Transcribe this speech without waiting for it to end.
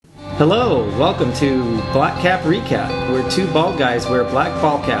Hello, welcome to Black Cap Recap, where two bald guys wear black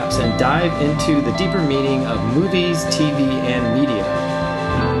ball caps and dive into the deeper meaning of movies, TV, and media.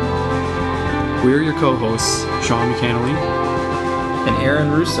 We're your co-hosts, Sean McAnally And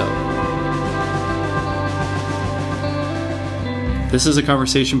Aaron Russo. This is a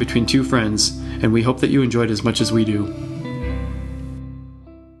conversation between two friends, and we hope that you enjoyed as much as we do.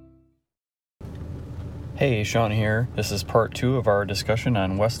 Hey, Sean here. This is part 2 of our discussion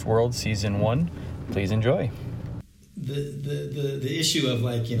on Westworld Season 1. Please enjoy. The issue of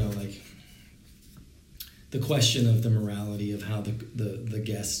the question of the morality of how the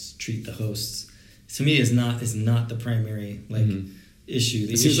guests treat the hosts, to me is not the primary issue.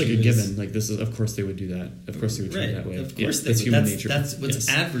 The it seems like a given. Like, this is, of course they would do that. Of course they would treat it that way. Of course that's human nature. That's what's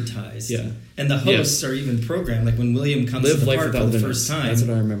advertised. Yeah. And the hosts are even programmed. Like when William comes to the park for the first time. That's what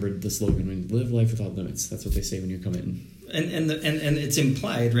I remembered the slogan. When live life without limits. That's what they say when you come in. And it's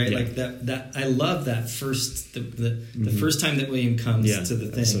implied, right? Yeah. Like that I love that first the first time that William comes to the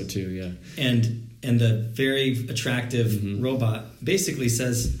thing. So too, yeah. And the very attractive robot basically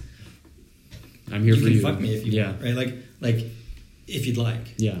says, I'm here for you. You can fuck me if you want, right? Like if you'd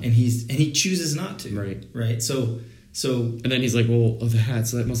like. Yeah. And he chooses not to. Right. Right. So and then he's like, well, the hat,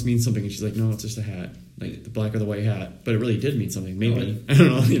 so that must mean something. And she's like, no, it's just a hat. Like the black or the white hat. But it really did mean something. Maybe. I don't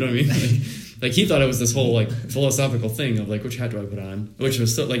know. You know what I mean? Like he thought it was this whole philosophical thing of which hat do I put on? Which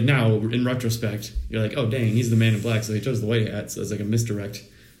was still now in retrospect, you're like, oh dang, he's the man in black, so he chose the white hat. So it's like a misdirect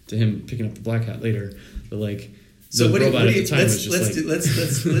to him picking up the black hat later. But so the what robot do you, at the time was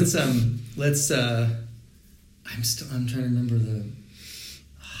just I'm trying to remember the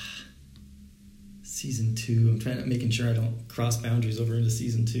season 2. I'm making sure I don't cross boundaries over into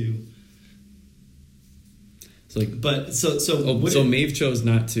season 2. So Maeve chose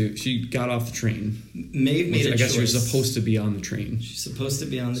not to. She got off the train. Maeve made a choice. I guess she was supposed to be on the train. She's supposed to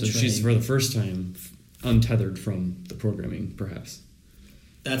be on the train. So she's for the first time untethered from the programming, perhaps.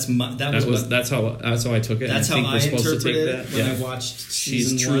 That's how I took it. That's how I interpreted it when I watched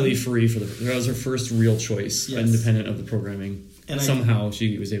season 1. She's truly free that was her first real choice, independent of the programming. And somehow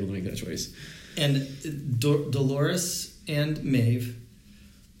she was able to make that choice. And Dolores and Maeve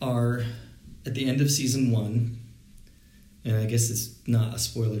are at the end of season 1. And I guess it's not a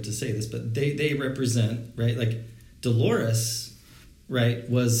spoiler to say this, but they represent, right? Like Dolores, right,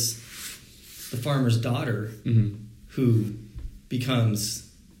 was the farmer's daughter who becomes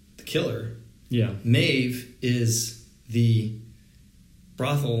the killer. Yeah. Maeve is the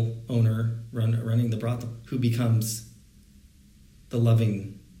brothel owner running the brothel who becomes the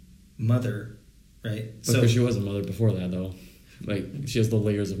loving mother, right? Because she was a mother before that, though. Like, she has the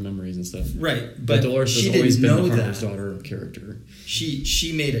layers of memories and stuff. Right, but Dolores has always been the farmer's daughter character.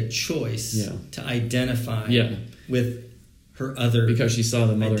 She made a choice to identify with her other because she saw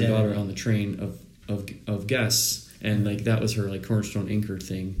the mother identity. and daughter on the train of guests, and that was her cornerstone anchor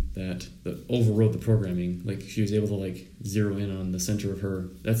thing that overrode the programming. Like, she was able to zero in on the center of her.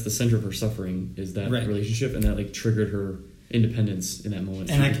 That's the center of her suffering, is that relationship, and that triggered her independence in that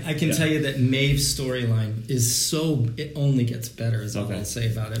moment. And I can tell you that Maeve's storyline is it only gets better, is all I'll say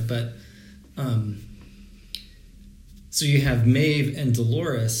about it. But so you have Maeve and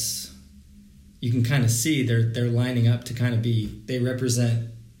Dolores. You can kind of see they're lining up to kind of they represent,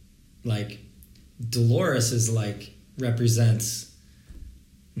 Dolores is represents,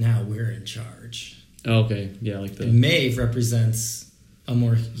 now we're in charge. Oh, okay, yeah, and Maeve represents a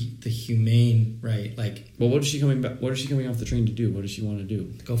more the humane, right? Well, what is she coming back? What is she coming off the train to do? What does she want to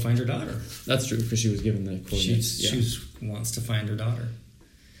do? Go find her daughter. That's true, because she was given the coordinates. She wants to find her daughter.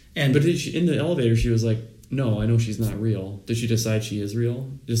 But in the elevator, she was like, "No, I know she's not real." Did she decide she is real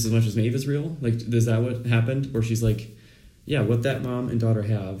just as much as Maeve is real? Is that what happened? Where she's like, "Yeah, what that mom and daughter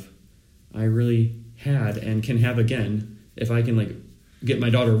have, I really had and can have again if I can get my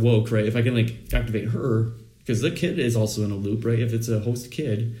daughter woke, right? If I can activate her." Because the kid is also in a loop, right? If it's a host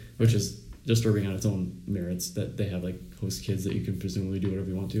kid, which is disturbing on its own merits, that they have host kids that you can presumably do whatever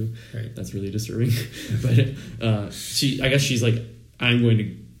you want to. Right. That's really disturbing. But I guess she's I'm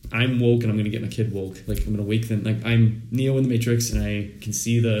woke and I'm going to get my kid woke. I'm going to wake them. I'm Neo in the Matrix and I can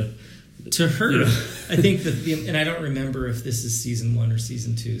see to her, I think and I don't remember if this is season 1 or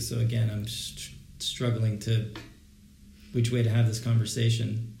season 2. So again, I'm struggling to which way to have this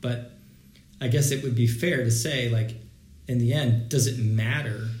conversation. But I guess it would be fair to say, in the end, does it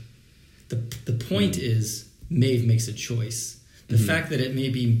matter? The point is, Maeve makes a choice. The fact that it may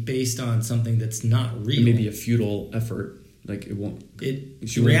be based on something that's not real. It may be a futile effort. It won't.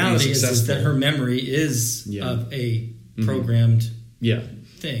 Reality is that her memory is of a programmed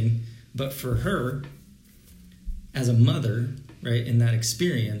thing. But for her, as a mother, right, in that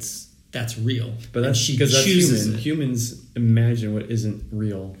experience, that's real. But that's she because that's chooses human. it. Humans imagine what isn't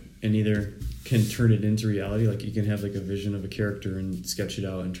real and either can turn it into reality. Like you can have like a vision of a character and sketch it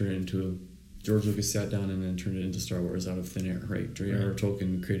out and turn it into a... George Lucas sat down and then turned it into Star Wars out of thin air, right? J.R.R.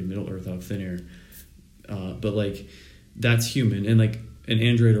 Tolkien created Middle-earth out of thin air. But like that's human, and like an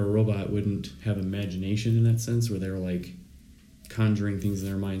android or a robot wouldn't have imagination in that sense, where they're like conjuring things in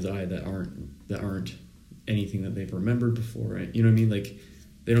their mind's eye that aren't anything that they've remembered before, right? You know what I mean? Like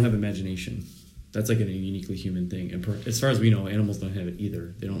they don't have imagination. That's like a uniquely human thing. And as far as we know, animals don't have it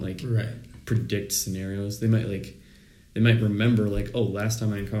either. They don't like predict scenarios. They might remember like, oh, last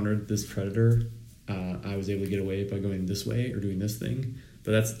time I encountered this predator, I was able to get away by going this way or doing this thing.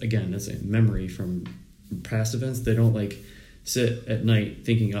 But that's a memory from past events. They don't like sit at night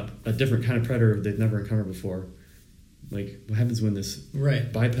thinking up a different kind of predator they've never encountered before. Like what happens when this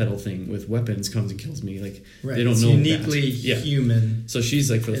bipedal thing with weapons comes and kills me? Like they don't know uniquely human. So she's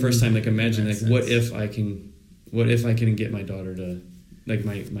like for the first time like imagine like what if I can get my daughter to like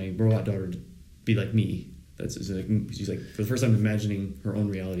my robot daughter to be like me. That's like she's like for the first time imagining her own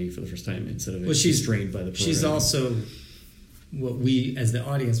reality for the first time instead of she's constrained by the program. She's also what we as the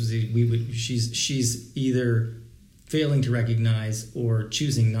audience she's either failing to recognize or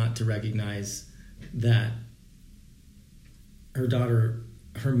choosing not to recognize that her daughter,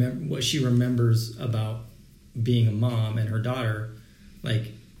 what she remembers about being a mom and her daughter,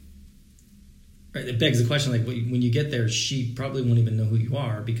 like, right, it begs the question, like, when you get there, she probably won't even know who you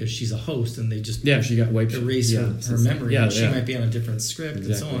are because she's a host and they just she got wiped, erase her memory. She might be on a different script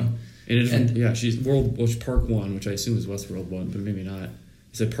and so on. She's Park 1, which I assume is Westworld 1, but maybe not. It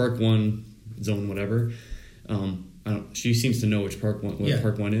said Park 1, Zone whatever. She seems to know which Park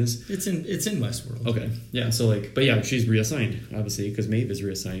 1 is. It's in Westworld. Okay, yeah. So like, but yeah, she's reassigned obviously because Maeve is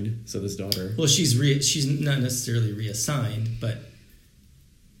reassigned. So this daughter. Well, she's not necessarily reassigned, but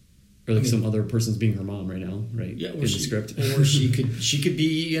or like some other person's being her mom right now, right? Yeah, in the script, or she could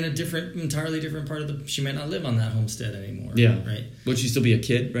be in a entirely different part of the. She might not live on that homestead anymore. Yeah, right. Would she still be a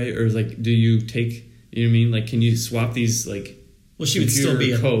kid, right? Or like, do you take? You know what I mean? Like, can you swap these like? Well, she would still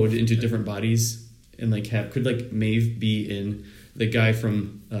be code into different bodies. And like could like Maeve be in the guy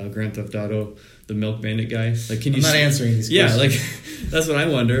from Grand Theft Auto, the Milk Bandit guy? Like, can you? I'm not answering these questions. Yeah, like that's what I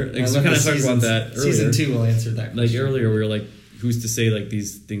wonder. Like, we kind of talked about that earlier. Season 2 will answer that question. Like earlier, we were like, who's to say like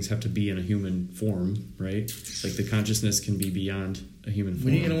these things have to be in a human form, right? Like the consciousness can be beyond a human form.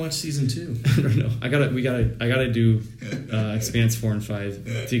 When are you gonna watch season 2? I don't know. I gotta do Expanse 4 and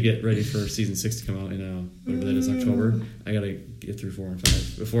 5 to get ready for season 6 to come out in whatever that is, October. I gotta get through 4 and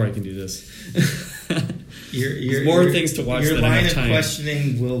 5 before I can do this. There's more things to watch. Your than I line have of time.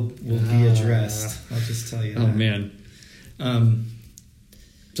 questioning will be addressed. I'll just tell you. Oh that. man.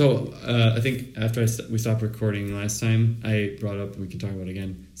 So I think after we stopped recording last time, I brought up, we can talk about it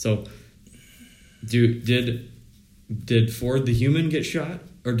again. So, did Ford the human get shot,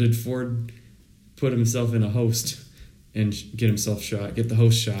 or did Ford put himself in a host and get himself shot, get the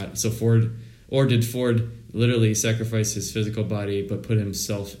host shot? So did Ford literally sacrifice his physical body but put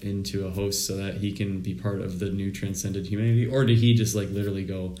himself into a host so that he can be part of the new transcended humanity, or did he just like literally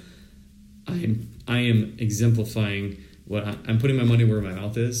go, I am exemplifying what I'm putting my money where my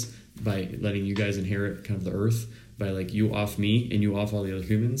mouth is by letting you guys inherit kind of the earth, by like you off me and you off all the other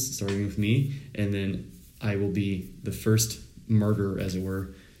humans, starting with me, and then I will be the first martyr, as it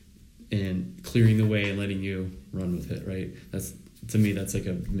were, and clearing the way and letting you run with it, right? To me, that's like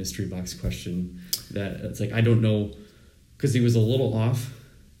a mystery box question that it's like, I don't know, because he was a little off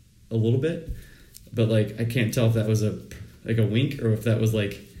a little bit, but like, I can't tell if that was a wink or if that was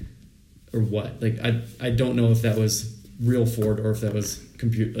like, or what. Like, I don't know if that was real Ford or if that was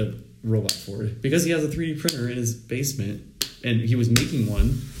robot Ford, because he has a 3D printer in his basement and he was making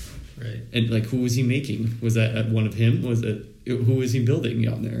one. Right. And like, who was he making? Was that one of him? Who was he building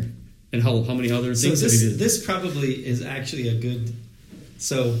out there? And how many other things did he do? This probably is actually a good...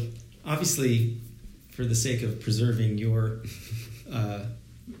 So, obviously, for the sake of preserving your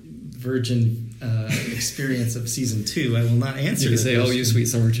virgin experience of season 2, I will not answer. You can say, "Oh, you sweet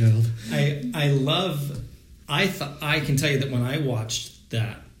summer child." I can tell you that when I watched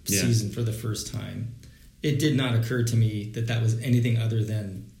that season for the first time, it did not occur to me that was anything other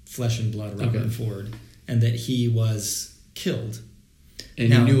than flesh and blood Robert Ford, and that he was killed. And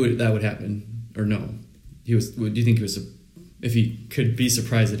you knew that would happen, or no? Do you think he was? If he could be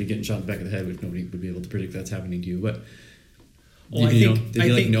surprised that he'd get shot in the back of the head, which nobody would be able to predict that's happening to you. But did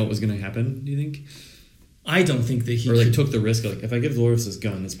he know it was going to happen? Do you think? I don't think that he took the risk. Like, if I give Dolores this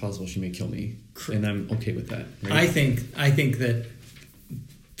gun, it's possible she may kill me, and I'm okay with that. Right? I think that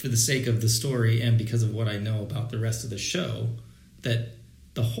for the sake of the story and because of what I know about the rest of the show, that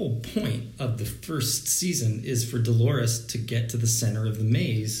the whole point of the first season is for Dolores to get to the center of the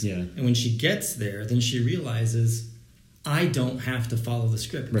maze. Yeah. And when she gets there, then she realizes, I don't have to follow the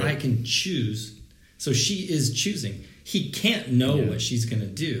script. Right. I can choose. So she is choosing. He can't know Yeah. what she's going to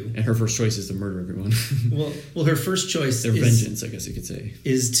do. And her first choice is to murder everyone. Well, her first choice Their vengeance, I guess you could say.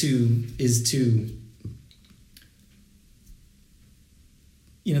 is to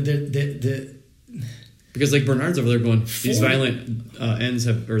you know the Because like Bernard's over there going, these violent ends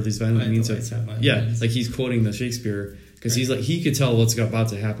have, or these violent means have, violent yeah, ends. like he's quoting the Shakespeare because he's like, he could tell what's about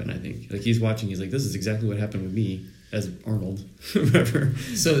to happen. I think like he's watching, he's like, this is exactly what happened with me as Arnold, whatever. But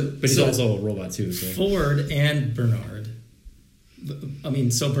he's also a robot too. So. Ford and Bernard. I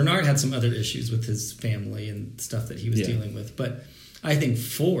mean, so Bernard had some other issues with his family and stuff that he was dealing with, but I think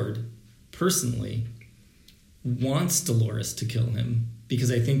Ford personally wants Dolores to kill him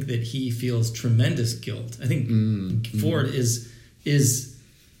because I think that he feels tremendous guilt. I think Ford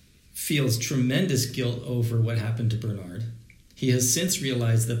feels tremendous guilt over what happened to Bernard. He has since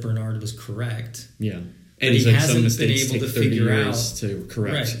realized that Bernard was correct. Yeah. But And he like, hasn't some been mistakes able to take 30 figure years out to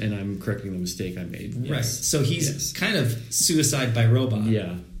correct, Right. and I'm correcting the mistake I made. Yes. Right. So he's kind of suicide by robot.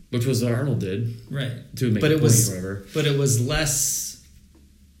 Yeah, which was what Arnold did. Right. To make but a it point was, or whatever. But it was less.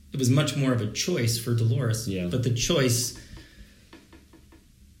 It was much more of a choice for Dolores. Yeah. But the choice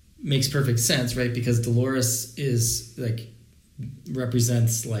makes perfect sense, right? Because Dolores is like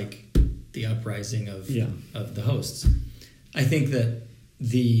represents like the uprising of the hosts. I think that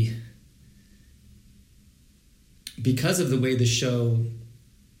because of the way the show,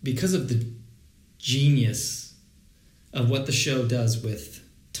 because of the genius of what the show does with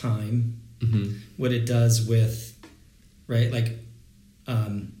time, what it does with, right, like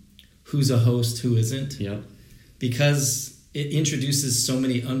who's a host, who isn't. Yeah. Because it introduces so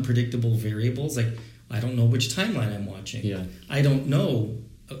many unpredictable variables. Like, I don't know which timeline I'm watching. Yeah. I don't know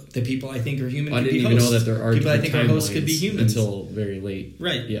the people I think are human. I didn't even know that there are people I different think are hosts timelines could be humans until very late.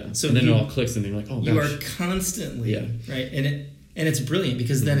 Right. Yeah. So and then you, it all clicks, and they're like, "Oh gosh." You are constantly right, and it's brilliant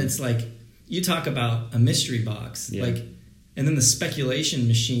because then it's like you talk about a mystery box, like, and then the speculation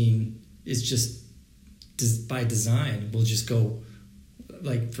machine is just by design will just go,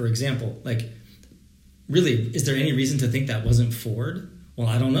 like, for example, like, really, is there any reason to think that wasn't Ford? Well,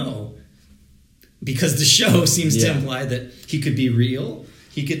 I don't know, because the show seems to imply that he could be real.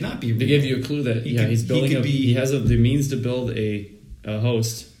 He could not be real. They give you a clue that he's building. He has the means to build a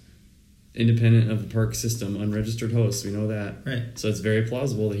host independent of the park system, unregistered host. We know that, right? So it's very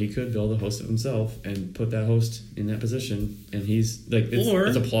plausible that he could build a host of himself and put that host in that position. And he's like,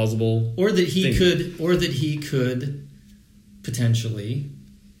 it's a plausible, or that he could potentially.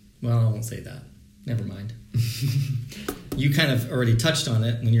 Well, I won't say that. Never mind. You kind of already touched on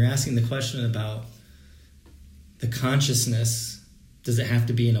it when you're asking the question about the consciousness. Does it have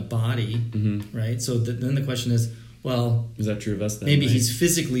to be in a body, right? So then the question is, well, is that true of us then? Maybe he's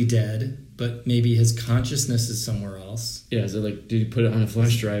physically dead, but maybe his consciousness is somewhere else. Yeah, so like, did you put it on a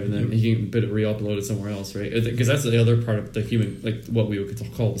flash drive and then you can put it re-upload it somewhere else, right? Because that's the other part of the human, like what we would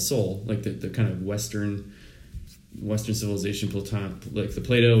call the soul, like the kind of Western civilization, like the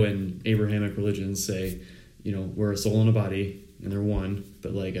Plato and Abrahamic religions say, you know, we're a soul and a body, and they're one,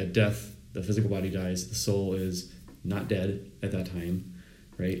 but like at death, the physical body dies, the soul is not dead at that time,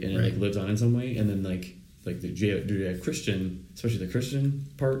 right? And it like lives on in some way, and then like the Judeo Christian, especially the Christian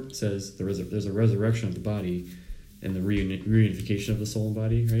part, says there's a resurrection of the body and the reunification of the soul and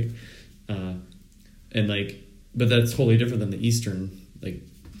body, right? And like, but that's totally different than the Eastern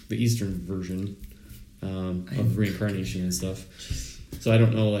version of reincarnation and stuff. So I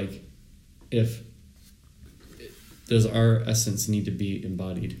don't know, like, if does our essence need to be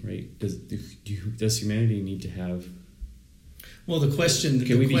embodied, right? Does humanity need to have? Well, the question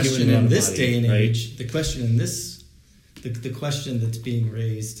in this day and age, the question that's being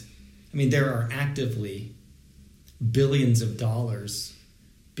raised. I mean, there are actively billions of dollars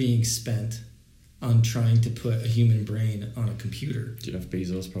being spent on trying to put a human brain on a computer. Jeff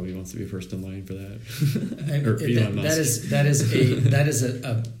Bezos probably wants to be first in line for that. Or Elon Musk.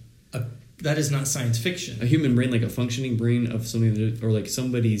 That is not science fiction. A human brain, like a functioning brain of something, or like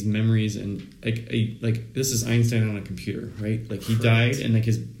somebody's memories, and like this is Einstein on a computer, right? Like he died, and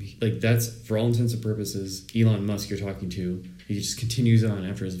like that's for all intents and purposes Elon Musk you're talking to. He just continues on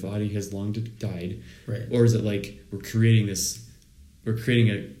after his body has long died, right? Or is it like we're creating a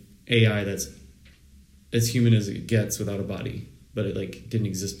AI that's as human as it gets without a body, but it like didn't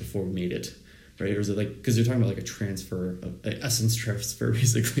exist before we made it. Right, or is it like, because you're talking about like a transfer, an essence transfer,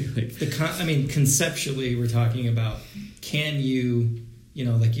 basically? Like conceptually, we're talking about, can you,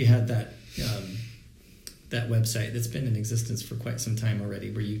 like you had that that website that's been in existence for quite some time already,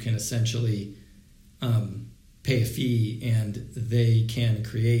 where you can essentially pay a fee and they can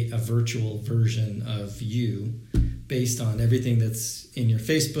create a virtual version of you based on everything that's in your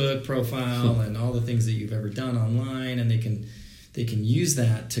Facebook profile and all the things that you've ever done online, and they can use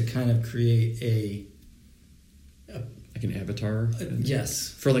that to kind of create like an avatar. Yes,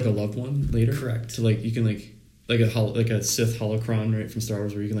 for like a loved one later. Correct. So like you can like a Sith holocron, right, from Star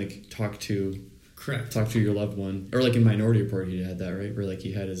Wars, where you can like talk to your loved one, or like in Minority Report he had that, right, where like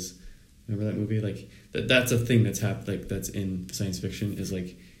he had his, remember that movie, like that's a thing that's happened, like that's in science fiction, is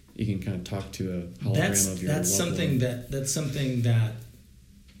like you can kind of talk to a hologram of your loved one. That's something that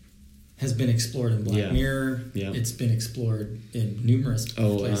has been explored in Black Mirror. Yeah. It's been explored in numerous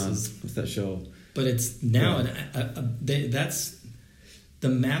places. What's that show? But it's now that's the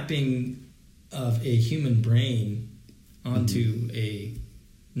mapping of a human brain onto a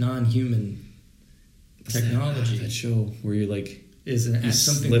non-human technology. That show where you like is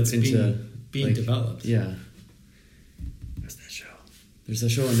something that's being like, developed. Yeah. What's that show? There's a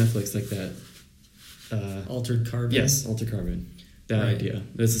show on Netflix like that. Altered Carbon. Yes, Altered Carbon. That idea.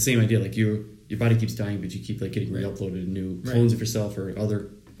 It's the same idea. Like your body keeps dying, but you keep like getting re-uploaded new clones of yourself or other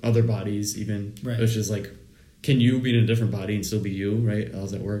bodies even. Right. Which is like, can you be in a different body and still be you? Right? How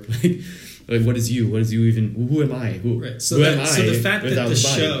does that work? Like what is you? What is you even? Who am I? Who am I? So the fact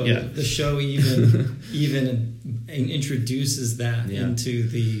that the show even introduces that into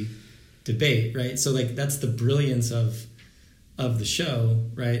the debate, right? So like that's the brilliance of the show,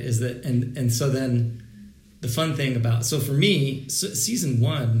 right? Is that and so then the fun thing about, so for me, season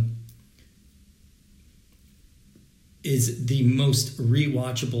 1 is the most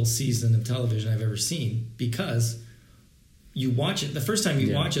rewatchable season of television I've ever seen, because you watch it, the first time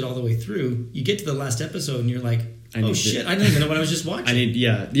you watch it all the way through, you get to the last episode and you're like, oh shit, I don't even know what I was just watching. Now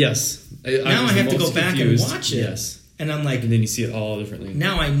I have to go back and watch it. Yes. And I'm like, and then you see it all differently.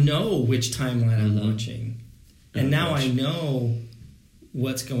 Now I know which timeline I'm watching. And now I know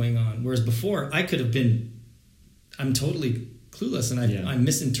what's going on. Whereas before, I'm totally clueless, and I'm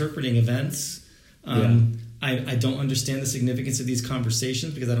misinterpreting events. I don't understand the significance of these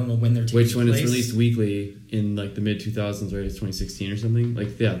conversations because I don't know when they're taking place. Which, when it's released weekly in like the mid-2000s, right? It's 2016 or something.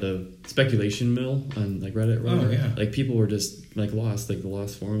 Like, the speculation mill on like Reddit, right? Oh, yeah. Like, people were just like lost, like the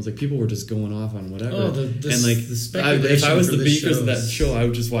lost forums. Like, people were just going off on whatever. Oh, and like, the speculation if I was for the this beakers of that show, I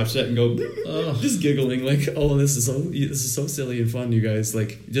would just watch that and go, just giggling, like, oh, this is so silly and fun, you guys.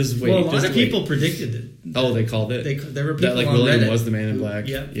 Like, just wait. Well, a lot of people predicted it. Oh, they called it. There were people that, like, on William Reddit was the Man in Black.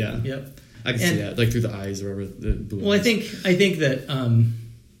 Yep. I can see that, like through the eyes or whatever. Well, I think that some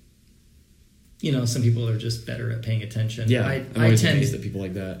people are just better at paying attention. Yeah, I'm always amazed at people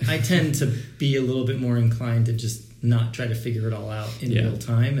like that. I tend to be a little bit more inclined to just not try to figure it all out in real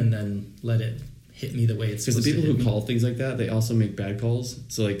time and then let it hit me the way it's supposed to. Because the people who call things like that, they also make bad calls.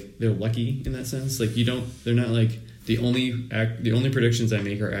 So like they're lucky in that sense. Like they're not like the only predictions I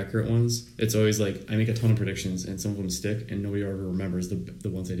make are accurate ones. It's always like I make a ton of predictions and some of them stick and nobody ever remembers the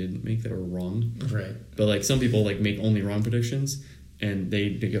ones I didn't make that were wrong. Right. But like some people like make only wrong predictions and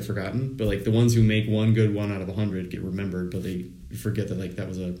they get forgotten. But like the ones who make one good one out of 100 get remembered, but they forget that like that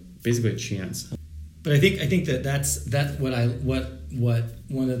was basically a chance. But I think that's what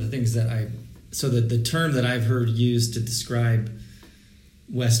one of the things that the term that I've heard used to describe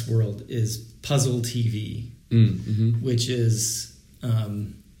Westworld is puzzle TV. Which is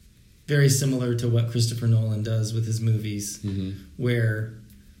very similar to what Christopher Nolan does with his movies, where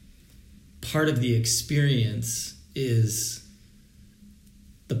part of the experience is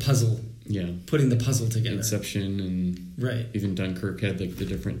the puzzle, putting the puzzle together. Inception and even Dunkirk had like the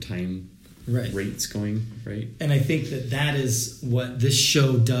different time rates going, right? And I think that is what this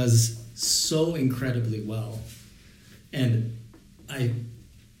show does so incredibly well, and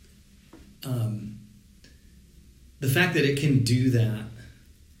the fact that it can do that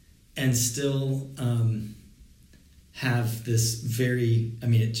and still have this very,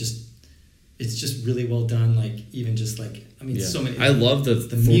 it's just really well done. Like even just like, so many. I love the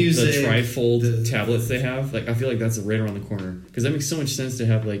music, the trifold tablets they have. Like I feel like that's right around the corner because that makes so much sense to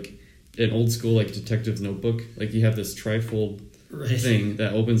have like an old school like detective's notebook. Like you have this trifold thing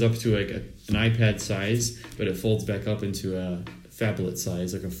that opens up to like an iPad size, but it folds back up into a phablet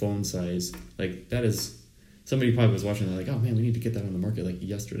size, like a phone size. Like that is. Somebody probably was watching that like, oh man, we need to get that on the market like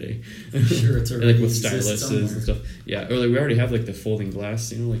yesterday. Sure, it's already like with styluses and stuff. Yeah, or like we already have like the folding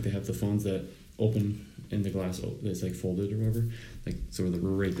glass, like they have the phones that open in the glass that's like folded or whatever. Like so we're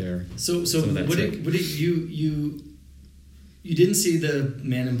right there. So what did you didn't see the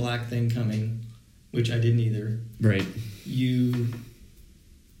Man in Black thing coming, which I didn't either. Right.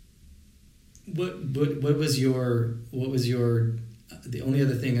 What was your the only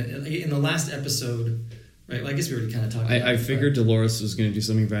other thing in the last episode, right? Well, I guess we already kind of talked about it. I figured Dolores was going to do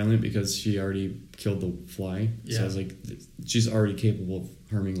something violent because she already killed the fly. Yeah. So I was like, she's already capable of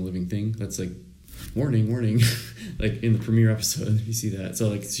harming a living thing. That's like, warning. Like in the premiere episode, you see that. So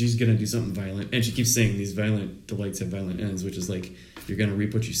like, she's going to do something violent. And she keeps saying these violent delights have violent ends, which is like, you're going to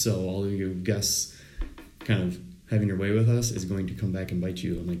reap what you sow. All of you guests kind of having your way with us is going to come back and bite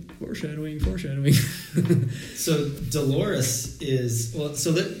you. I'm like, foreshadowing. So Dolores is, well,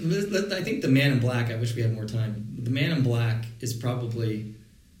 so I think the Man in Black, I wish we had more time. The Man in Black is probably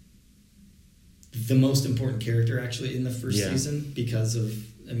the most important character actually in the first season because of,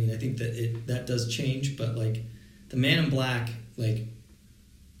 I mean, I think that does change, but like the Man in Black, like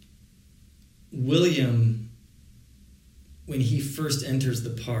William, when he first enters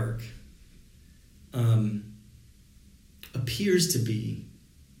the park, appears to be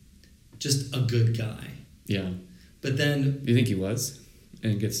just a good guy. Yeah. But then... Do you think he was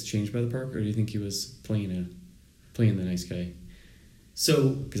and gets changed by the park, or do you think he was playing the nice guy? So...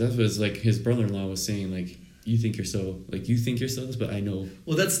 Because that's what like his brother-in-law was saying, like, you think you're so this, but I know...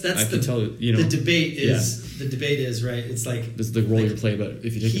 Well, that's I can tell, you know... The debate is, right, it's like... This is the role you play, but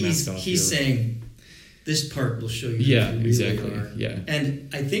if you take the mask off... He's saying... This part will show you who you really exactly. are. Yeah. And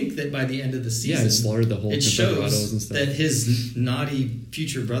I think that by the end of the season... it slaughtered the whole it shows and stuff. that his naughty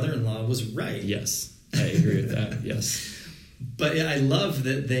future brother-in-law was right. Yes. I agree with that. Yes. But I love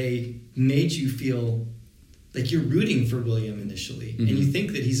that they made you feel like you're rooting for William initially. Mm-hmm. And you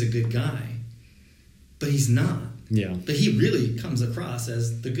think that he's a good guy. But he's not. Yeah. But he really comes across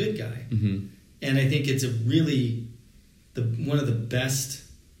as the good guy. Mm-hmm. And I think it's one of the best...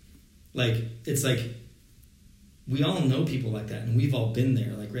 Like, it's like... We all know people like that, and we've all been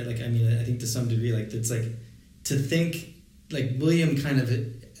there. Like, right? Like, I mean, I think to some degree, like, it's like to think, like, William kind of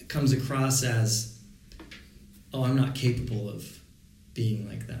comes across as, oh, I'm not capable of being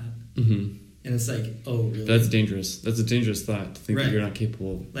like that. Mm-hmm. And it's like, oh, really? That's dangerous. That's a dangerous thought to think that you're not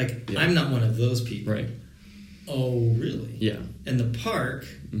capable. Like, I'm not one of those people. Right. Oh, really? Yeah. And the park,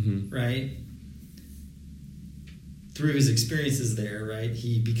 right? Through his experiences there, right?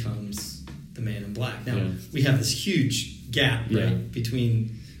 He becomes the Man in Black. Now, we have this huge gap, right,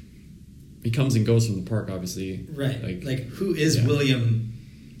 between... He comes and goes from the park, obviously. Right. Like who is William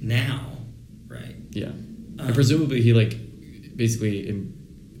now, right? Yeah. And presumably he, like, basically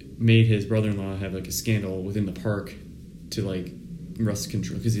made his brother-in-law have, like, a scandal within the park to, like, wrest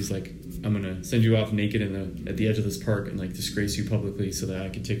control. Because he's like, I'm going to send you off naked at the edge of this park and, like, disgrace you publicly so that I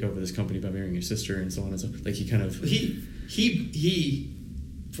can take over this company by marrying your sister and so on and so on. Like, he kind of... He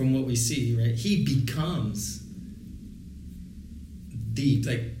from what we see, right, he becomes the,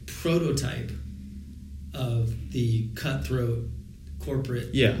 like, prototype of the cutthroat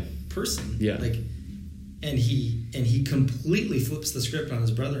corporate person. Yeah. Like, and he completely flips the script on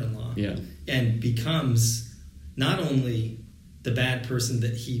his brother-in-law. Yeah. And becomes not only the bad person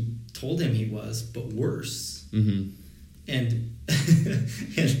that he told him he was, but worse. Mm-hmm. And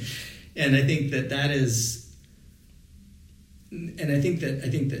I think that is... And I think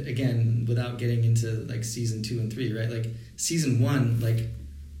that again, without getting into like season 2 and 3, right? Like season 1, like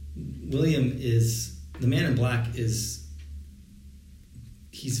William is the Man in Black he's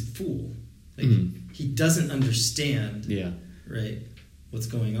a fool. Like he doesn't understand, right, what's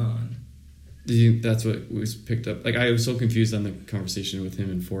going on. Do you think that's what was picked up? Like I was so confused on the conversation with him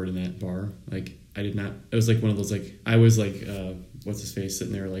and Ford in that bar. Like I did not. It was like one of those like I was like, what's his face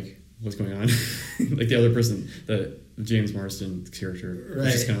sitting there like. What's going on? Like the other person, the James Marsden character,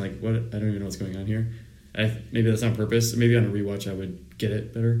 was just kind of like, what? I don't even know what's going on here. Maybe that's on purpose. Maybe on a rewatch I would get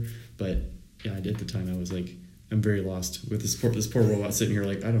it better. But yeah, at the time I was like, I'm very lost with this poor robot sitting here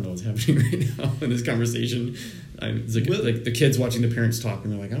like, I don't know what's happening right now in this conversation. It's like the kids watching the parents talk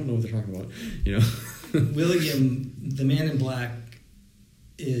and they're like, I don't know what they're talking about. You know, William, the Man in Black,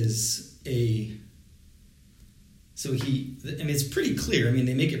 is a... So it's pretty clear. I mean,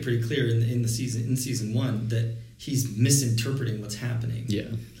 they make it pretty clear in season 1 that he's misinterpreting what's happening. Yeah.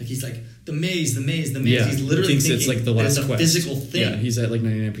 Like he's like, the maze. Yeah. He's literally thinking it's like the last it's a quest. physical thing. Yeah, he's at like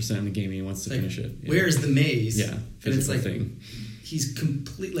 99% in the game and he wants to like, finish it. Yeah. Where's the maze? Yeah. And it's like thing. He's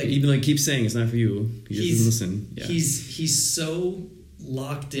complete like even like keeps saying it's not for you. He doesn't listen. Yeah. He's so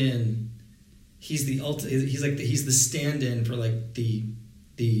locked in. He's the he's the stand-in for like the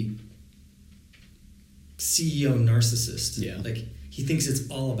CEO narcissist. Yeah. Like he thinks it's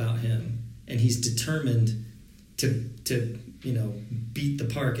all about him and he's determined to beat the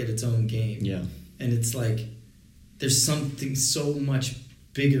park at its own game. Yeah. And it's like there's something so much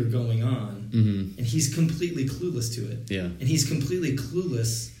bigger going on and he's completely clueless to it. Yeah. And he's completely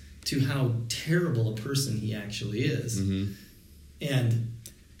clueless to how terrible a person he actually is. Mm-hmm. And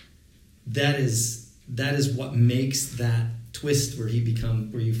that is what makes that twist where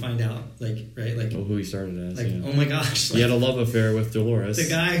you find out, like, right, like, who he started as, like, yeah. oh my gosh, like, He had a love affair with Dolores. the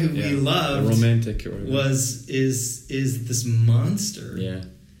guy who we loved, a romantic, or is this monster. Yeah.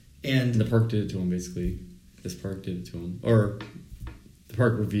 And the park did it to him, basically. This park did it to him. Or the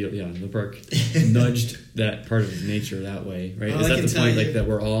park revealed, the park nudged that part of his nature that way, right? Is that the point, like, that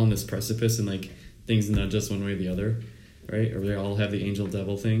we're all on this precipice and, like, things nudge us one way or the other, right? Or we all have the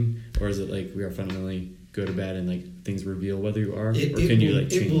angel-devil thing? Or is it, like, we are fundamentally good or bad and, like, things reveal whether you are? Or can you, like,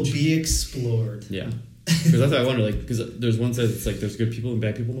 change? It will be explored. Yeah. Because that's what I wonder, like, because there's one side that's, like, there's good people and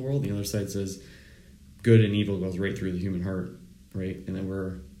bad people in the world, and the other side says good and evil goes right through the human heart, right? And then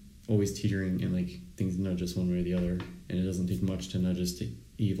we're always teetering and, like, things nudge us one way or the other, and it doesn't take much to nudge us to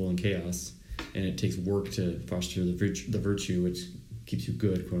evil and chaos, and it takes work to foster the virtue which keeps you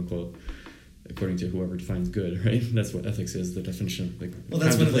good, quote unquote, according to whoever defines good, right? That's what ethics is, the definition of, like,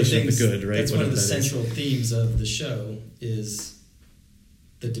 that's one of the things, the good, right? That's one of the that central themes of the show is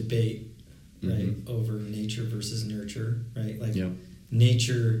the debate, right, over nature versus nurture, right? Like,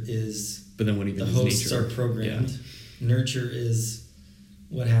 nature is, but then what even the is hosts nature? are programmed. Nurture is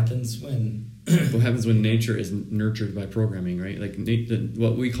what happens when what happens when nature is nurtured by programming, right? Like,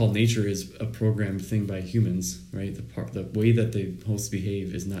 what we call nature is a programmed thing by humans, right? The way that the hosts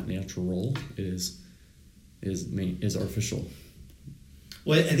behave is not natural; it is artificial.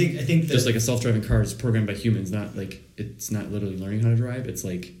 Well, I think that just like a self-driving car is programmed by humans, not like it's not literally learning how to drive; it's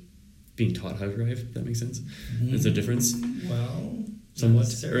like being taught how to drive. If that makes sense. There's a difference. Well, somewhat. not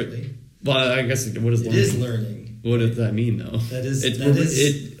necessarily. Well, I guess what is learning? It is learning. What does that mean, though? That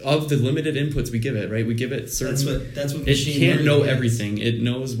is of the limited inputs we give it, right? We give it certain. That's what it machine can't know learning is. everything. It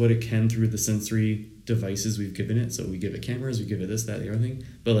knows what it can through the sensory devices we've given it. So we give it cameras, we give it this, that, the other thing.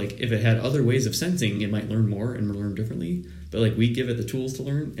 But, like, if it had other ways of sensing, it might learn more and learn differently. But, like, we give it the tools to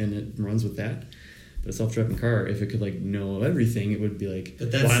learn, and it runs with that. But a self-driving car, if it could, like, know everything, it would be like,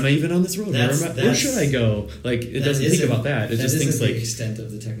 why am I even on this road? Where should I go? Like, it doesn't think about that. It just thinks, like, the extent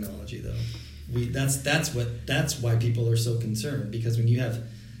of the technology, though. That's why people are so concerned, because when you have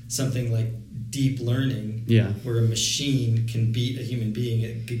something like deep learning, where a machine can beat a human being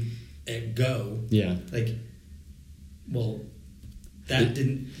at Go, like, well,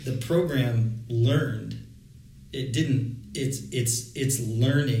 the program learned. It didn't. It's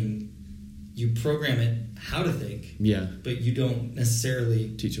learning. You program it how to think, but you don't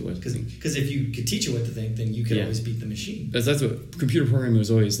necessarily teach it what to think. Because if you could teach it what to think, then you could always beat the machine. That's what computer programming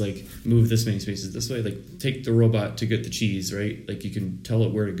was always like. Move this many spaces this way. Like, take the robot to get the cheese, right? Like, you can tell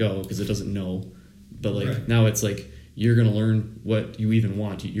it where to go because it doesn't know. But, like, now it's like you're going to learn what you even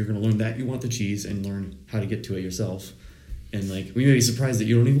want. You're going to learn that you want the cheese and learn how to get to it yourself. And, like, we may be surprised that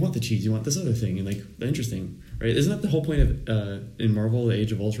you don't even want the cheese. You want this other thing. And, like, interesting. Right? Isn't that the whole point of in Marvel, The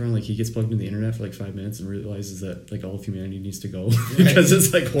Age of Ultron? Like, he gets plugged into the internet for like 5 minutes and realizes that, like, all of humanity needs to go because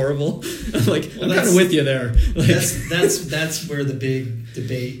it's, like, horrible. I'm like, I'm kind of with you there. Like, that's where the big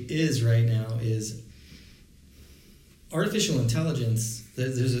debate is right now. Is artificial intelligence?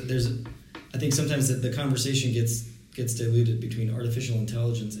 I think sometimes the conversation gets diluted between artificial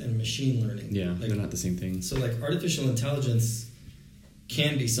intelligence and machine learning. Yeah, like, they're not the same thing. So, like, artificial intelligence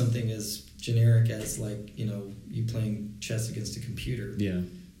can be something as generic as, like, you know, you playing chess against a computer. Yeah.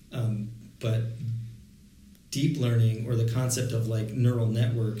 But deep learning, or the concept of, like, neural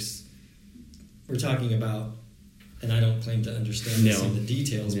networks, we're talking about, and I don't claim to understand this in the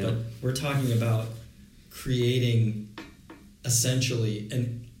details, but we're talking about creating essentially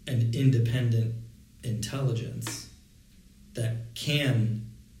an independent intelligence that can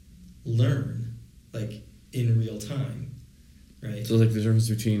learn, like, in real time, right? So, like, the difference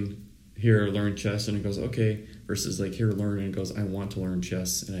between here, learn chess, and it goes, okay, versus, like, here, learn, and it goes, I want to learn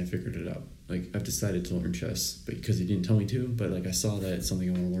chess, and I figured it out. Like, I've decided to learn chess, but because he didn't tell me to, but, like, I saw that it's something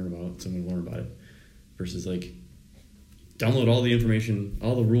I want to learn about, so I'm going to learn about it. Versus, like, download all the information,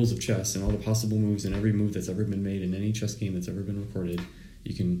 all the rules of chess, and all the possible moves, and every move that's ever been made in any chess game that's ever been recorded.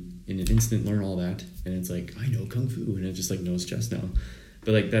 You can, in an instant, learn all that, and it's like, I know Kung Fu, and it just, like, knows chess now.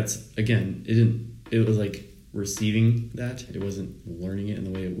 But, like, that's, again, it was, like, receiving that. It wasn't learning it in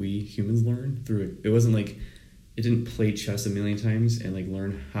the way that we humans learn through it. It wasn't like it didn't play chess a million times and, like,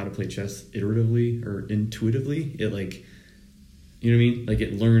 learn how to play chess iteratively or intuitively. It, like, you know what I mean? Like,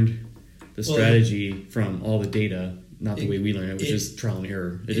 it learned the strategy from all the data, not the way we learn it, which is trial and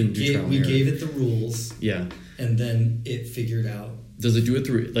error. It didn't do trial and error. We gave it the rules. Yeah. And then it figured out. Does it do it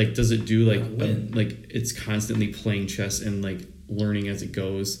through, like, does it do, like, like, it's constantly playing chess and, like, learning as it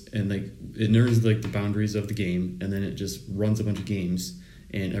goes, and, like, it learns, like, the boundaries of the game, and then it just runs a bunch of games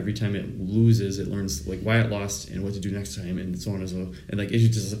and every time it loses, it learns like why it lost and what to do next time, and so on and so on. And like it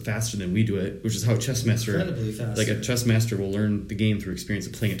does it faster than we do it, which is how a chess master, incredibly fast. like a chess master will learn the game through experience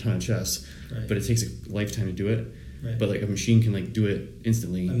of playing a ton of chess, Right. but it takes a lifetime to do it. Right. But like a machine can like do it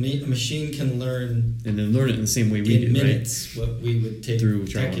instantly, A machine can learn and then learn it in the same way we in do, minutes what we would take Through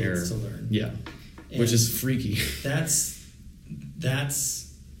trial and decades error. to learn. Yeah, And which is freaky. That's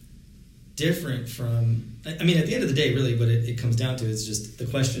different from. I mean, at the end of the day, really, what it comes down to is just the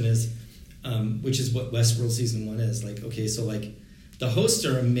question is, which is what Westworld season 1 is like. Okay, so like the hosts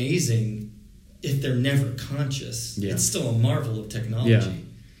are amazing if they're never conscious. Yeah. It's still a marvel of technology. Yeah.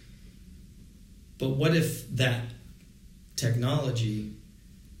 But what if that technology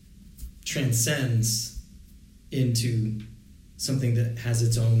transcends into something that has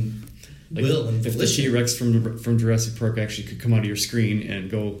its own Like, will and if the volition? T-Rex from Jurassic Park actually could come out of your screen and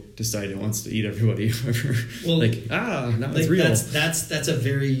go decide it wants to eat everybody, Well, like now like it's real. That's a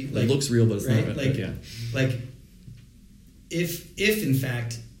very like It looks real, but it's right? not. Like, Yeah, like if in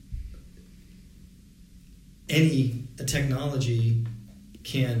fact a technology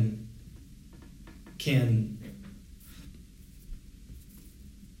can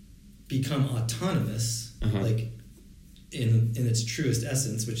become autonomous, like in its truest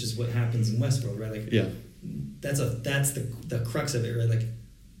essence, which is what happens in Westworld, right? Like yeah, that's the crux of it, right? Like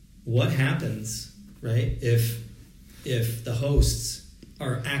what happens, right, if the hosts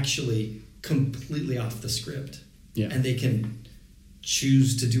are actually completely off the script, yeah. and they can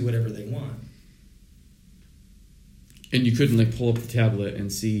choose to do whatever they want. And you couldn't like pull up the tablet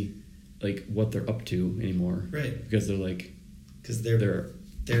and see like what they're up to anymore, Right. Because they're like Because they're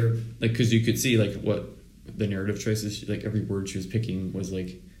like because you could see like what the narrative choices, like every word she was picking was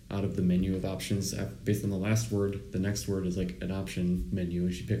like out of the menu of options based on the last word. The next word is like an option menu,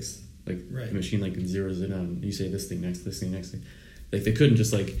 and she picks like Right. the machine like zeroes in on. You say this thing next, this thing next thing. Like they couldn't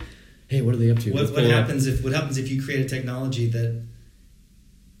just like, hey, what are they up to? what happens if you create a technology that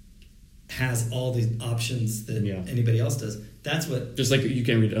has all the options that anybody else does? That's what. Just like you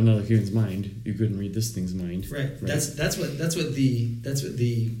can't read another human's mind, you couldn't read this thing's mind. Right. That's what the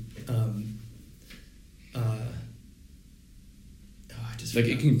I just like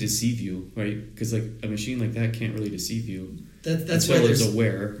forgot. it can deceive you, right? Because like a machine like that can't really deceive you. That's until why it's there's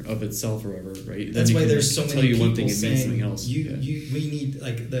aware of itself or whatever, right? That's Then why it can, there's so like, many tell you people one thing and mean saying something else. we need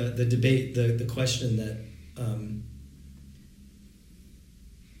like the debate, the question that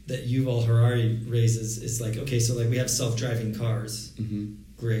that Yuval Harari raises is like, okay, so like we have self-driving cars,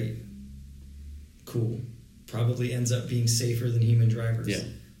 great, cool, probably ends up being safer than human drivers. Yeah.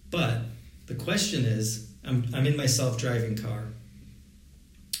 But the question is, I'm in my self-driving car,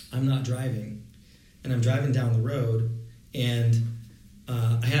 I'm not driving, and I'm driving down the road, and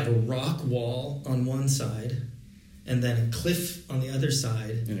I have a rock wall on one side, and then a cliff on the other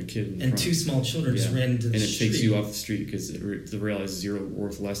side, and a kid in and front. two small children just ran into the and it street. takes you off the street because it realizes you're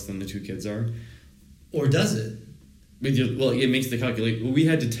worth less than the two kids are. Or does it? Well, it makes the calculate. Well, we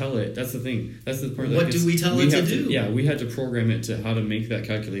had to tell it. That's the thing. That's the part. What do we tell it to do? Yeah, we had to program it to how to make that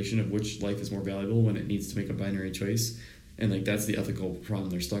calculation of which life is more valuable when it needs to make a binary choice. And like that's the ethical problem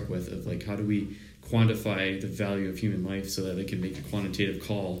they're stuck with of like how do we quantify the value of human life so that they can make a quantitative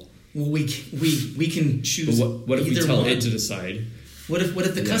call. Well, we can choose. But what if we either tell one. it to decide? What if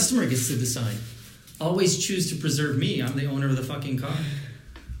the customer gets to decide? Always choose to preserve me. I'm the owner of the fucking car.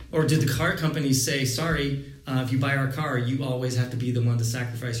 Or did the car companies say, sorry, if you buy our car, you always have to be the one to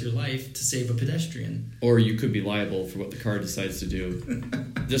sacrifice your life to save a pedestrian? Or you could be liable for what the car decides to do,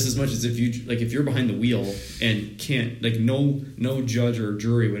 just as much as if you're behind the wheel and can't no judge or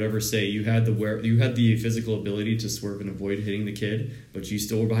jury would ever say you had the physical ability to swerve and avoid hitting the kid, but you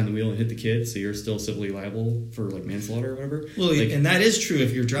still were behind the wheel and hit the kid, so you're still civilly liable for like manslaughter or whatever. Well, and that is true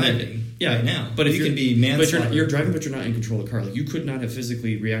if you're driving. Yeah, right now. But if you can be manslaughter. But you're driving, but you're not in control of the car. Like you could not have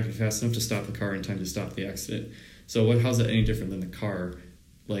physically reacted fast enough to stop the car in time to stop the accident. So how's that any different than the car?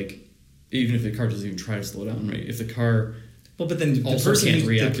 Like, even if the car doesn't even try to slow down, right? If the car, well, but then the also person, can't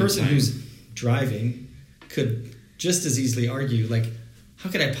react the person in time. who's driving could just as easily argue, like, how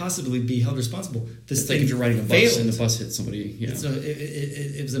could I possibly be held responsible? This it's like thing if you're riding a bus failed. and the bus hits somebody. Yeah,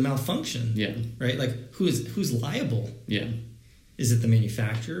 It was a malfunction. Yeah, right. Like, who's liable? Yeah. Is it the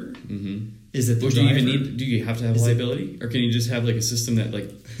manufacturer? Mm-hmm. Is it the Well, driver? do you have to have liability, or can you just have like a system that like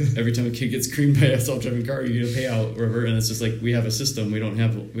every time a kid gets creamed by a self-driving car, you get a payout, or whatever? And it's just like we have a system. We don't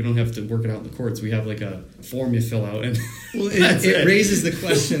have to work it out in the courts. We have like a form you fill out, and well, it raises the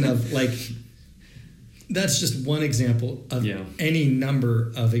question of like that's just one example of any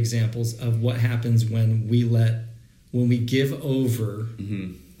number of examples of what happens when we give over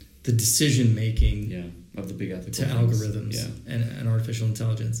the decision making of the big ethical to things. algorithms and artificial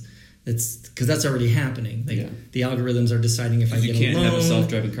intelligence. It's because that's already happening. Like the algorithms are deciding if I get a loan. You can't have a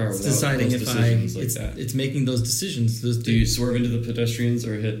self-driving car without deciding those decisions like that. It's making those decisions. Do you swerve into the pedestrians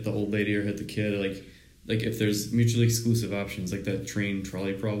or hit the old lady or hit the kid? Like if there's mutually exclusive options, like that train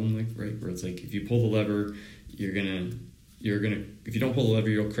trolley problem, like right where it's like if you pull the lever, you're gonna if you don't pull the lever,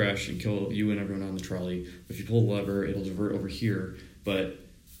 you'll crash and kill you and everyone on the trolley. If you pull the lever, it'll divert over here, but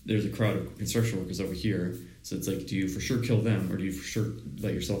there's a crowd of construction workers over here. So it's like, do you for sure kill them or do you for sure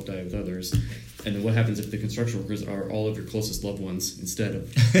let yourself die with others? And then what happens if the construction workers are all of your closest loved ones instead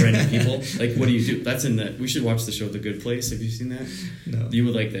of random people? Like, what do you do? That's in that. We should watch the show The Good Place. Have you seen that? No. You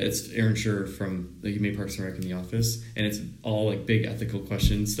would like that. It's Aaron Schur from, like, he made Parks and Rec in The Office. And it's all, like, big ethical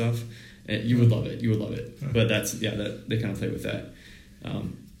question stuff. And you would love it. You would love it. But that's, they kind of play with that.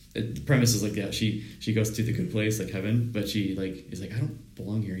 The premise is like, she goes to the good place, like heaven, but she, like, is like, I don't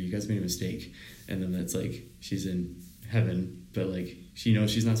belong here. You guys made a mistake. And then it's like, she's in heaven, but, like, she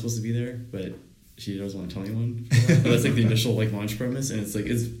knows she's not supposed to be there, but she doesn't want to tell anyone. But that's like the initial like launch premise, and it's like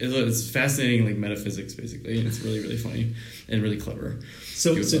it's fascinating, like metaphysics basically, and it's really really funny and really clever.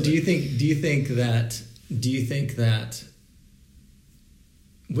 So do you think that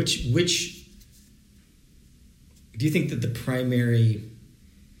which do you think that the primary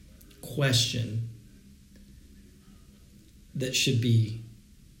question that should be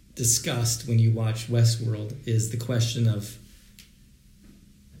discussed when you watch Westworld is the question of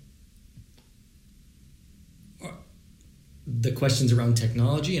the questions around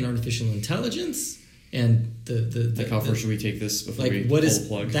technology and artificial intelligence and the like how far should we take this before like we what pull is the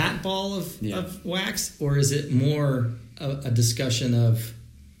plug? That ball of wax, or is it more a discussion of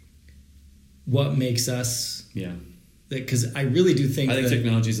what makes us because I really do think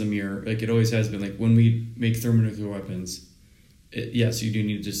technology is a mirror, like it always has been. Like when we make thermonuclear weapons, yes, you do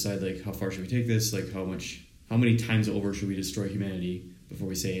need to decide like how far should we take this, like how many times over should we destroy humanity before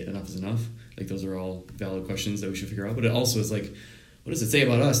we say enough is enough. Like those are all valid questions that we should figure out. But it also is like, what does it say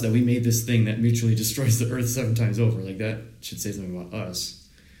about us that we made this thing that mutually destroys the Earth 7 times over? Like that should say something about us.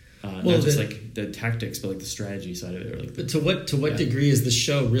 Not just like the tactics, but like the strategy side of it. Or like but to what degree is the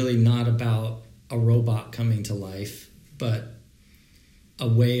show really not about a robot coming to life, but a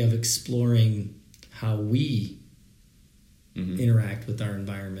way of exploring how we interact with our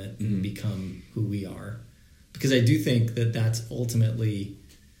environment and become who we are? Because I do think that that's ultimately.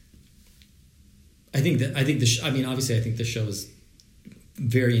 I think obviously I think the show is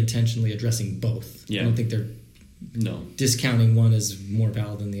very intentionally addressing both. Yeah. I don't think they're discounting one as more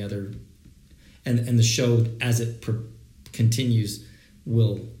valid than the other. And the show, as it continues,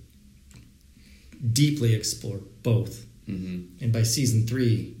 will deeply explore both. Mm-hmm. And by season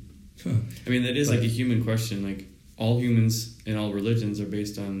 3... I mean, that is like a human question. Like, all humans and all religions are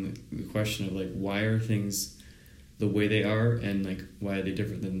based on the question of, like, why are things the way they are, and like why are they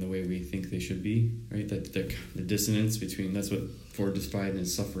different than the way we think they should be, right? That the dissonance between, that's what Ford described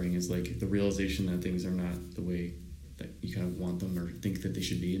as suffering, is like the realization that things are not the way that you kind of want them or think that they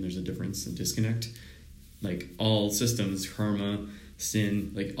should be, and there's a difference and disconnect. Like all systems, karma,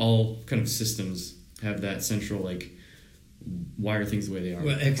 sin, like all kind of systems have that central like, why are things the way they are?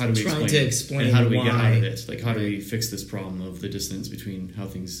 Well, how do we explain and how do we why? get out of it? Like, how do we fix this problem of the dissonance between how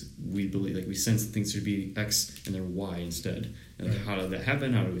things we believe, like we sense that things should be X and they're Y instead. And like, how did that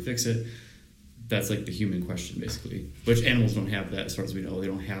happen? How do we fix it? That's like the human question, basically. Which animals don't have that, as far as we know. They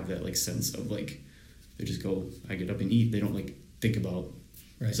don't have that like sense of like, they just go, I get up and eat. They don't like think about,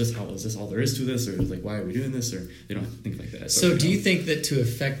 is this all there is to this? Or like, why are we doing this? Or they don't think like that. So do you think that to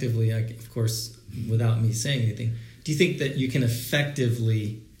effectively, like, of course, without me saying anything, do you think that you can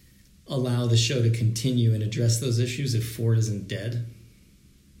effectively allow the show to continue and address those issues if Ford isn't dead?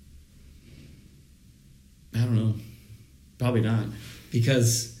 I don't know. Probably not.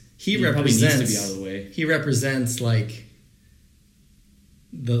 Because he represents... probably needs to be out of the way. He represents, like,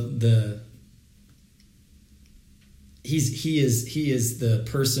 he is the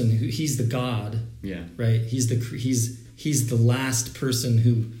person who, he's the God. Yeah. Right? He's the last person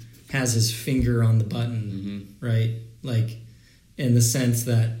who has his finger on the button, right? Like, in the sense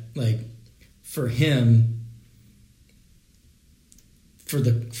that, like, for him, for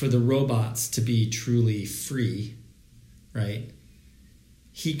the robots to be truly free, right?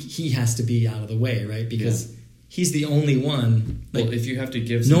 He has to be out of the way, right? Because he's the only one. Like, well, if you have to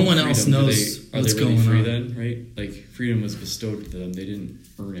give no one freedom, else knows what's really going free on. then, right? Like, freedom was bestowed to them. They didn't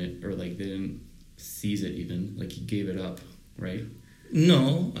earn it, or like they didn't seize it even. Like, he gave it up, right?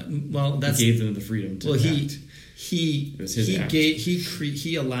 No, well, that's he gave them the freedom to act. He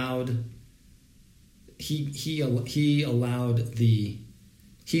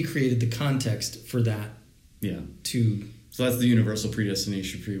created the context for that Yeah. to So that's the universal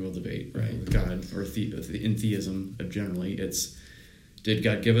predestination free will debate, Right. with God, or in theism generally. It's, did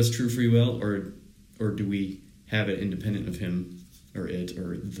God give us true free will, or do we have it independent of Him, or it,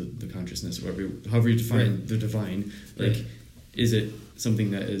 or the consciousness, however you define the divine? Like, is it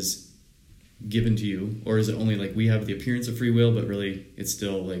something that is given to you, or is it only like we have the appearance of free will, but really it's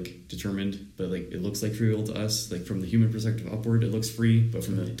still like determined, but like it looks like free will to us, like from the human perspective upward it looks free, but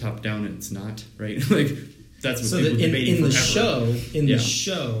from the top down it's not, right? Like that's what so people that debating in the forever. the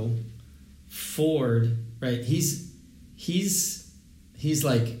show, Ford, right? He's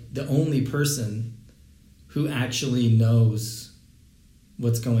like the only person who actually knows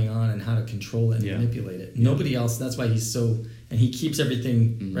what's going on and how to control it and manipulate it. Nobody else. That's why he's so, and he keeps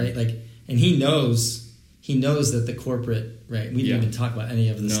everything right. Like, and he knows that the corporate, right? We didn't even talk about any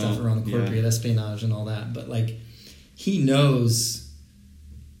of the stuff around the corporate espionage and all that, but like he knows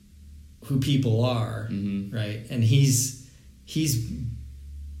who people are, right? And he's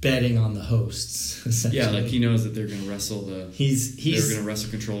betting on the hosts, essentially. Yeah, like he knows that they're going to wrestle they're going to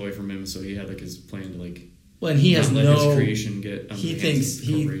wrestle control away from him, so he had like his plan to like. Well, and he has let his creation get. He thinks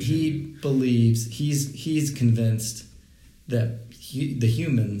he believes he's convinced that the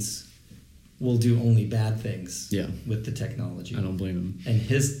humans will do only bad things. With the technology. I don't blame him. And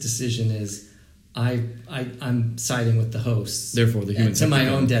his decision is, I'm siding with the hosts. Therefore, the humans to my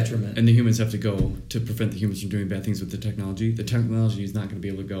own detriment. And the humans have to go to prevent the humans from doing bad things with the technology. The technology is not going to be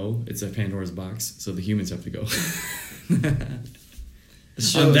able to go. It's a Pandora's box, so the humans have to go.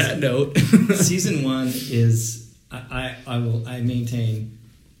 On that note, season 1 is I maintain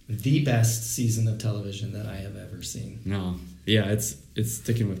the best season of television that I have ever seen. No, yeah, it's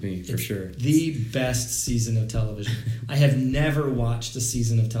sticking with me for sure. The best season of television. I have never watched a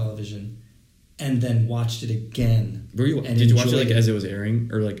season of television and then watched it again. Did you watch it like as it was airing,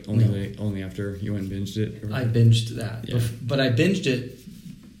 or like only after you went and binged it? Or? I binged that, but I binged it.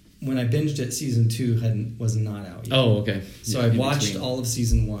 When I binged it, season 2 was not out yet. Oh, okay. So I watched all of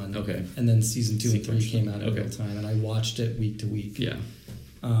season 1. Okay. And then season 2 and 3 came out at real time, and I watched it week to week. Yeah.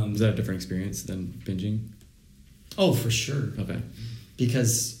 Was that a different experience than binging? Oh, for sure. Okay.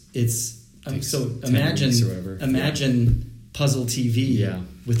 Because it's imagine puzzle TV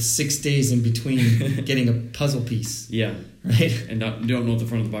with 6 days in between getting a puzzle piece. Yeah. Right. And don't know what the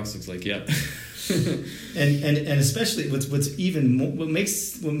front of the box looks like yet. and especially what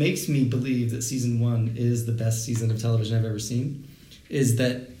makes me believe that season 1 is the best season of television I've ever seen is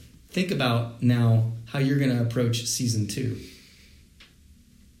that think about now how you're going to approach season 2.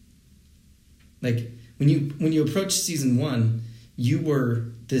 Like when you approach season 1, you were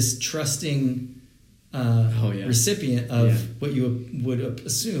this trusting recipient of what you would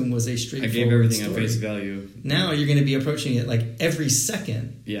assume was a straightforward I gave everything story. at face value. Now you're going to be approaching it like every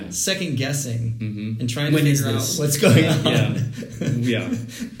second, second guessing, and trying to figure out what's going on. Yeah.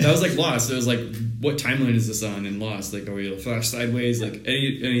 That was like Lost. It was like, what timeline is this on in Lost? Like, are we flash sideways? Like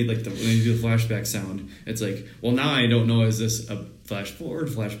any like when you do the flashback sound, it's like, well, now I don't know. Is this a flash forward,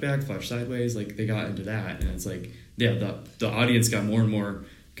 flash back, flash sideways? Like they got into that, and it's like, the audience got more and more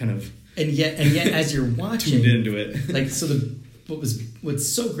kind of. And yet, as you're watching, tuned into it. Like so, what's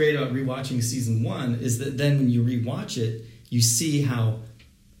so great about rewatching season 1 is that then when you rewatch it, you see how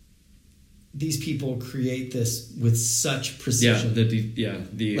these people create this with such precision.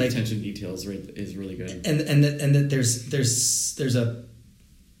 The attention to details is really good. And that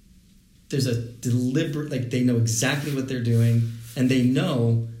there's a deliberate, like they know exactly what they're doing, and they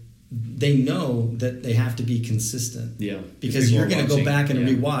know that they have to be consistent. Yeah. Because you're going to go back and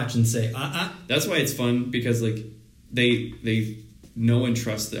rewatch and say, That's why it's fun, because like they know and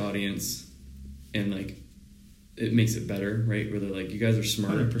trust the audience, and like it makes it better, right? Where they're like, you guys are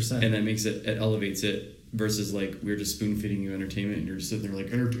smart, 100%. And that makes it elevates it, versus like we're just spoon feeding you entertainment and you're just sitting there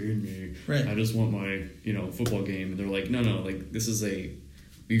like, entertain me. Right. I just want my football game. And they're like, no, like this is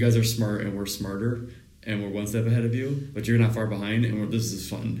you guys are smart and we're smarter. And we're one step ahead of you, but you're not far behind, and this is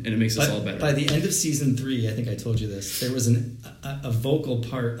fun, and it makes us all better. By the end of season 3, I think I told you this, there was a vocal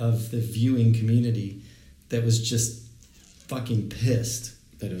part of the viewing community that was just fucking pissed.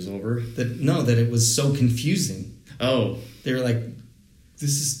 That it was over? That it was so confusing. Oh. They were like,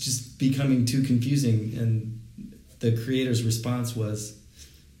 this is just becoming too confusing, and the creator's response was,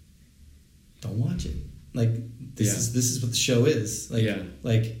 don't watch it. Like, this is what the show is.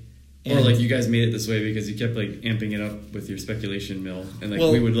 Or like you guys made it this way because you kept like amping it up with your speculation mill, and like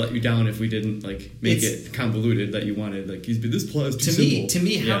we would let you down if we didn't like make it convoluted that you wanted. Like this plot is too simple. To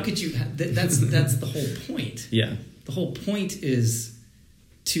me, how could you? That's the whole point. Yeah, the whole point is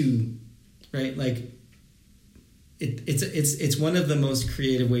to like it's one of the most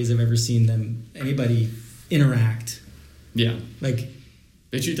creative ways I've ever seen anybody interact. Yeah. Like,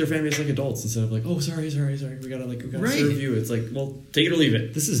 they treat their families like adults instead of like, oh, sorry, we gotta Right. serve you. It's like, well, take it or leave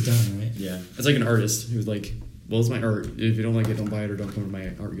it. this is done, right? Yeah. It's like an artist who's like, well, it's my art. If you don't like it, don't buy it or don't come to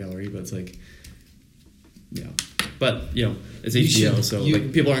my art gallery. But it's like, yeah. But, you know, it's HBO, so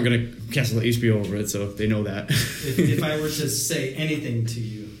like people aren't going to cancel the HBO over it, so they know that. If I were to say anything to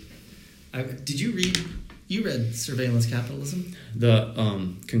you, did you read Surveillance Capitalism?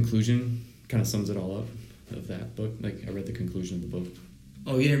 The conclusion kind of sums it all up of that book. Like, I read the conclusion of the book.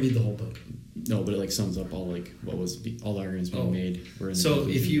 Oh, you didn't read the whole book. No, but it like sums up all like what was all the arguments being made. Were in So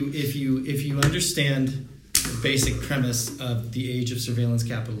the if you understand the basic premise of the age of surveillance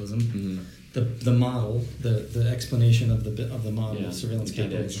capitalism, the model, the explanation of the model of surveillance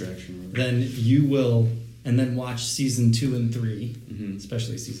capitalism, extraction, then you will, and then watch season 2 and 3,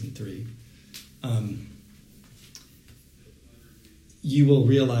 especially season 3. You will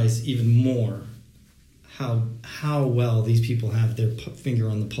realize even more how well these people have their finger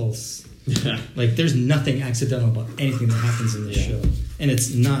on the pulse. Like, there's nothing accidental about anything that happens in this show, and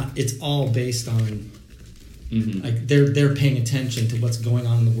it's all based on like they're paying attention to what's going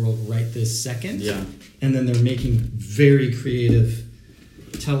on in the world right this second, and then they're making very creative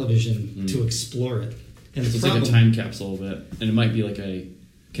television to explore it. And it's like a time capsule of it, and it might be like like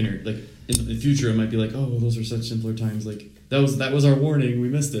in the future it might be like, oh, those are such simpler times, like that was our warning, we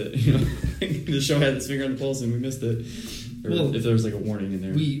missed it, you know. The show had its finger on the pulse and we missed it. Or well, if there was like a warning in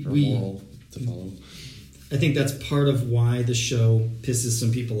there, or a moral to follow. I think that's part of why the show pisses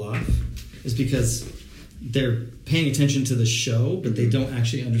some people off, is because they're paying attention to the show, but they don't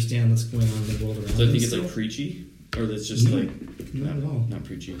actually understand what's going on in the world around them. So I think it's like preachy, or that's just not at all. Not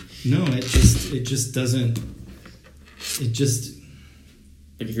preachy. No, it just doesn't. It just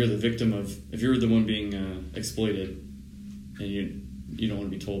like if you're the one being exploited, and you don't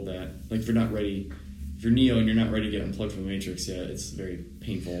want to be told that. Like if you're Neo and you're not ready to get unplugged from the Matrix yet, it's very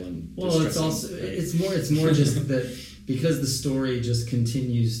painful and it's also right? it's more just that because the story just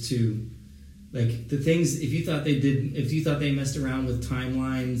continues to, like, the things, if you thought they messed around with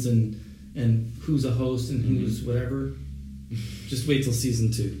timelines and who's a host and who's whatever, just wait till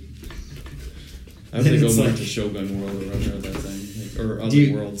season 2. I would go more to Shogun World or whatever at that time, or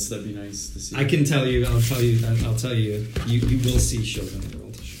other worlds. That'd be nice to see. I can tell you. I'll tell you. You will see Shogun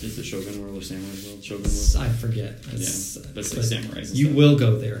World. Is it Shogun World or Samurai World? Shogun World. I forget. That's like samurais. You will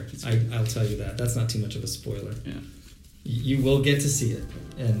go there. I'll tell you that. That's not too much of a spoiler. Yeah. You will get to see it,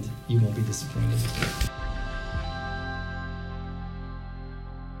 and you won't be disappointed.